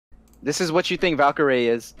This is what you think Valkyrae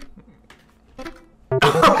is.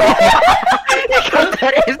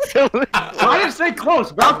 I didn't say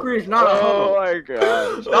close. Valkyrae is not a hoe. Oh my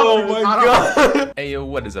gosh. Oh my god. Hey yo,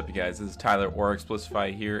 what is up you guys? This is Tyler or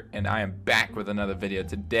Xplicify here, and I am back with another video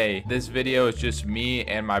today. This video is just me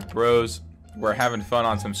and my bros. We're having fun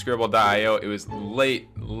on some Scribble.io. It was late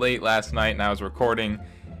last night and I was recording,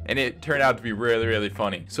 and it turned out to be really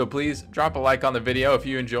funny. So please drop a like on the video if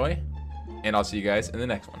you enjoy, and I'll see you guys in the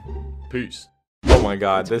next one. Peace. Oh my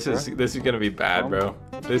god, this is gonna be bad, bro.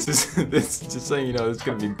 This just so you know, this is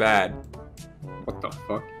gonna be bad. What the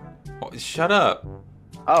fuck? Oh, shut up.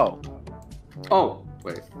 Oh. Oh,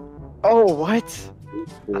 wait. Oh, what?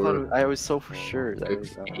 I was so for sure that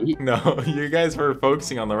was No, you guys were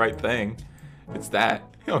focusing on the right thing. It's that.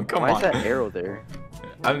 Oh, come on. Why is that arrow there?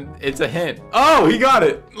 It's a hint. Oh, he got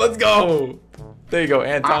it. Let's go. There you go,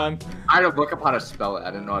 Anton. I had to look up how to spell it.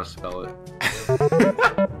 I didn't know how to spell it.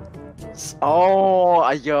 Oh,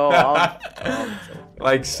 yo.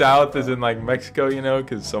 Like south is in like Mexico, you know,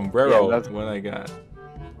 because sombrero Yeah, is what I got.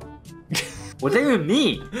 What does that even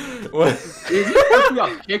mean? What? Is it supposed to be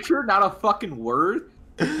a picture, not a fucking word?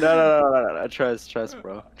 No. Trust,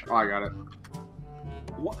 bro. Oh, I got it.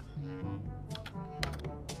 What?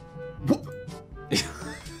 What?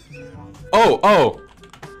 Oh,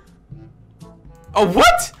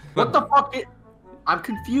 what? What the fuck? I'm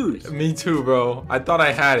confused. Me too, bro. I thought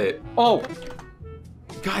I had it. Oh.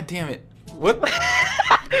 God damn it. What?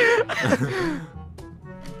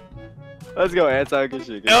 Let's go, Anton. Good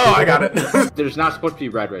shit. Oh, I got it. There's not supposed to be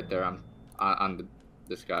red right there on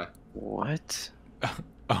this guy. What?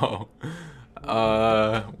 Oh.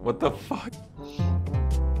 What the fuck?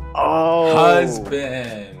 Oh.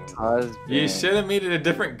 Husband. Husband. You should have made it a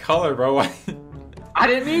different color, bro. I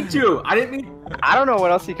didn't mean to. I don't know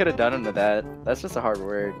what else he could have done under that. That's just a hard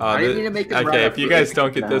word. I didn't mean to make it red. Okay, if you guys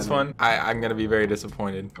don't get this one, I'm gonna be very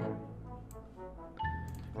disappointed.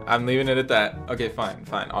 I'm leaving it at that. Okay, fine.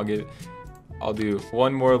 I'll do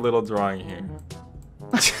one more little drawing here.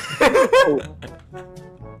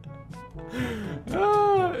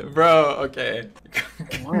 Bro, okay.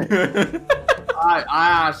 What?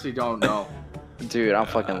 I honestly don't know. Dude, I'm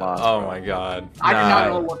fucking lost. Oh bro. my god. I did not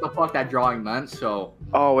know what the fuck that drawing meant, so.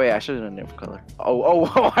 Oh wait, I should have done a different color.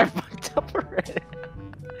 Oh, I fucked up already.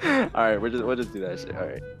 All right, we'll just do that shit. All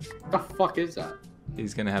right. What the fuck is that?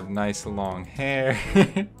 He's gonna have nice long hair.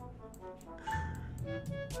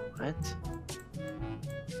 What?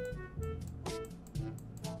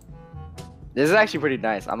 This is actually pretty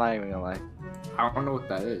nice. I'm not even gonna lie. I don't know what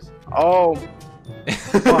that is. Oh.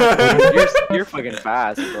 Fuck, you're fucking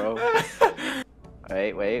fast, bro.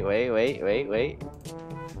 Wait.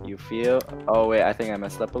 You feel? Oh wait, I think I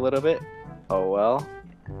messed up a little bit. Oh well.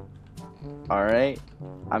 All right.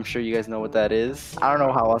 I'm sure you guys know what that is. I don't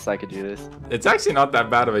know how else I could do this. It's actually not that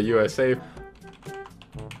bad of a USA.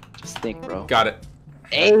 Just think, bro. Got it.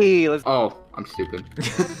 Hey, let's. Oh, I'm stupid.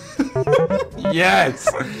 Yes.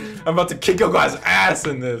 I'm about to kick your guys' ass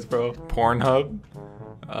in this, bro. Pornhub.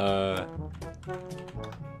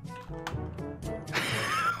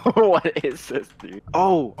 What is this, dude?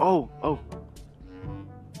 Oh.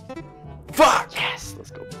 Fuck. Yes, let's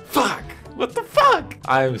go. Fuck. What the fuck?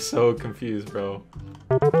 I am so confused, bro.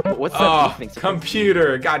 What's that? Oh,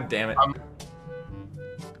 computer. God damn it.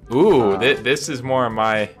 Ooh, this is more of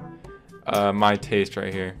my taste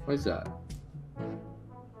right here. What is that?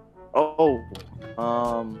 Oh.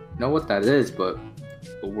 Know what that is, but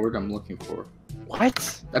the word I'm looking for.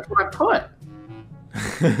 What? That's what I put.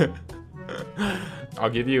 I'll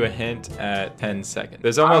give you a hint at 10 seconds.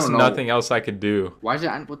 There's almost nothing else I could do. Why does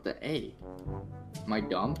it end with the A? Am I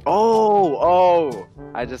dumb? Oh.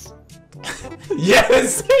 I just.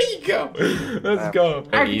 Yes, there you go. Let's go.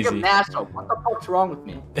 I Very think I'm easy. NASA. What the fuck's wrong with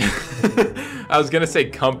me? I was gonna say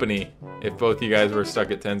company if both you guys were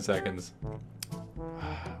stuck at 10 seconds.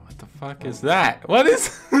 What the fuck is that? What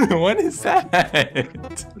is that?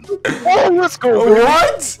 Oh, let's go. Baby.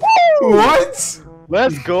 What? What?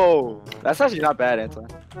 Let's go. That's actually not bad, Anton.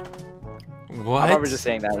 What? I'm probably just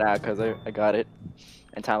saying that now because I got it,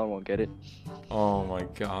 and Tyler won't get it. Oh my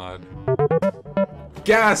god.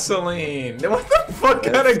 Gasoline. What the fuck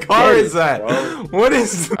kind of car is that? Bro. What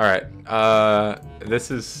is? All right. This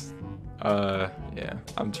is. Yeah.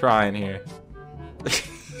 I'm trying here.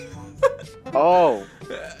 Oh.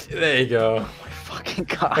 There you go. Oh my fucking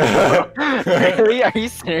god. Really? Are you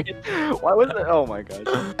serious? Why was it? Oh my god.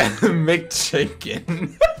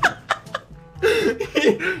 McChicken.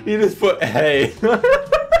 he just put hey.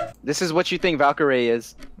 This is what you think Valkyrae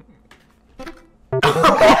is.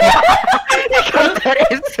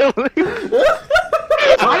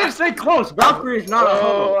 I didn't say close. Valkyrae is not a Oh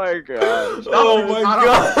hoe. my gosh. Oh my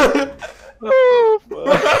god.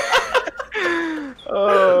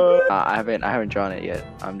 Oh, I haven't drawn it yet.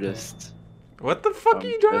 I'm just What the fuck are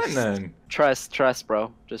you drawing just- then? trust,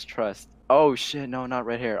 bro. Just trust. Oh shit, no, not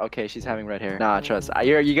red hair. Okay, she's having red hair. Nah, trust.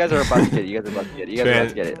 You guys are about to get it. You guys are about to get it. You guys are about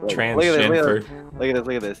to get it. Look at this.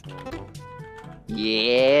 Look at this.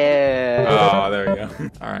 Yeah. Oh, there we go.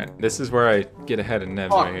 All right, this is where I get ahead of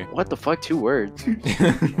Nev right here. What the fuck? 2 words. What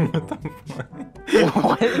the fuck?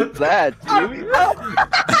 What is that, dude?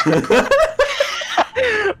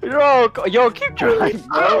 Yo, keep drawing,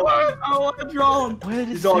 bro. I want to draw him. What is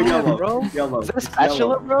He's all that, yellow. bro? Yellow. Is that He's spatula,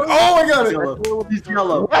 yellow. bro? Oh my god! He's yellow. He's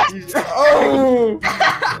yellow. What? He's Oh!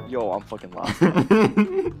 Yo, I'm fucking lost.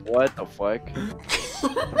 What the fuck?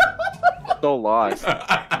 So lost. What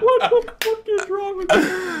the fuck is wrong with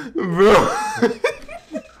you? Bro,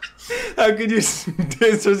 how could you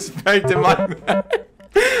disrespect him like that?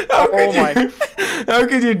 How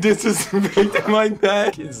could you disrespect him like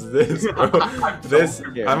that? Is this, bro? This,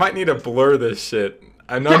 I might need to blur this shit.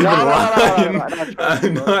 I'm not even lying.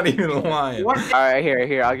 I'm not even lying. What? All right,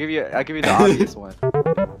 here. I'll give you the obvious one.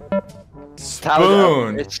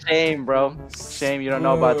 Spoon. It's shame, bro. Shame you don't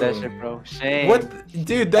know about that shit, bro. Shame. What,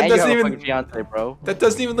 dude? That And you doesn't have a even. fucking fiance, bro. That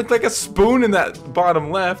doesn't even look like a spoon in that bottom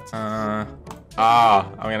left. I'm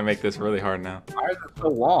gonna make this really hard now. Why is it so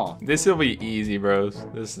long? This will be easy, bros.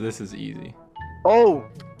 This is easy. Oh.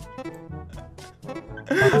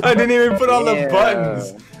 I didn't even put on the Yeah.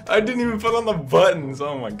 buttons. I didn't even put on the buttons.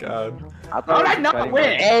 Oh my god. I thought How'd I it was not cutting win?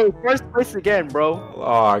 it. Hey, first place again, bro. Oh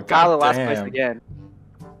god. Tyler, last place damn. again.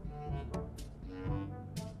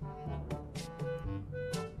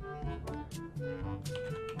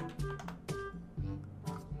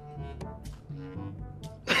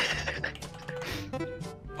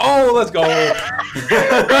 Oh, let's go.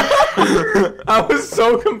 I was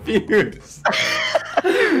so confused.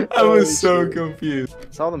 I was so confused.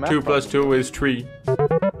 It's all the math. 2 plus 2 is 3.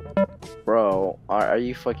 Bro, are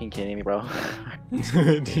you fucking kidding me, bro?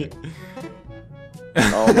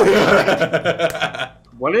 Oh my god.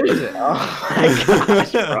 What is it? Oh my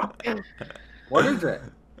gosh, bro. What is it?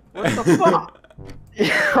 What the fuck?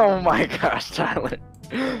 Oh my gosh, Tyler.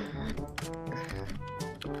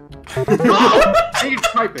 I need to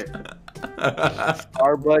type it.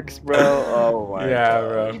 Starbucks, bro. Oh my Yeah, god.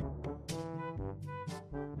 bro.